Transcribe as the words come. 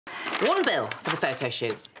1 bill for the photo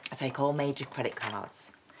shoot. I take all major credit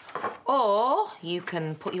cards. Or you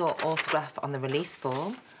can put your autograph on the release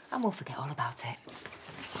form and we'll forget all about it.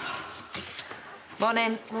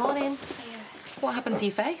 Morning. Morning. What happened to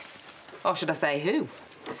your face? Or should I say who?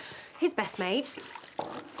 His best mate.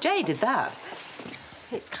 Jay did that.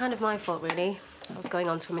 It's kind of my fault, really. I was going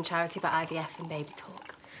on to him in charity about IVF and baby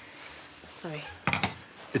talk. Sorry.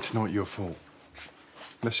 It's not your fault.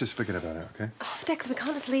 Let's just forget about it, OK? Oh, Declan, we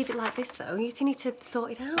can't just leave it like this, though. You two need to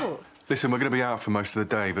sort it out. Listen, we're going to be out for most of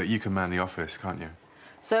the day, but you can man the office, can't you?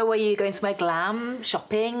 So were you going somewhere glam,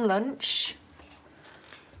 shopping, lunch?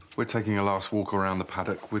 We're taking a last walk around the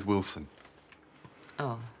paddock with Wilson.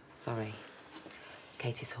 Oh, sorry.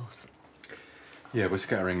 Katie's horse. Yeah, we're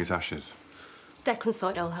scattering his ashes. Declan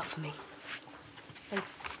sorted it all out for me. Hey.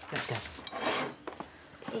 Let's go.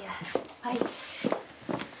 Yeah. Bye.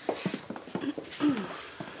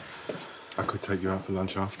 I could take you out for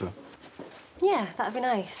lunch after. Yeah, that'd be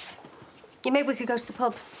nice. Yeah, maybe we could go to the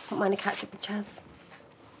pub. Won't mind a catch-up with Chaz.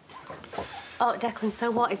 Oh, Declan, so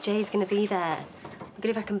what if Jay's going to be there? Good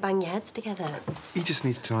if I can bang your heads together. He just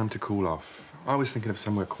needs time to cool off. I was thinking of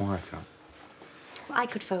somewhere quieter. I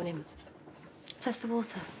could phone him. Test the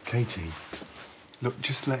water. Katie, look,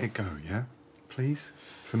 just let it go, yeah? Please?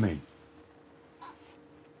 For me.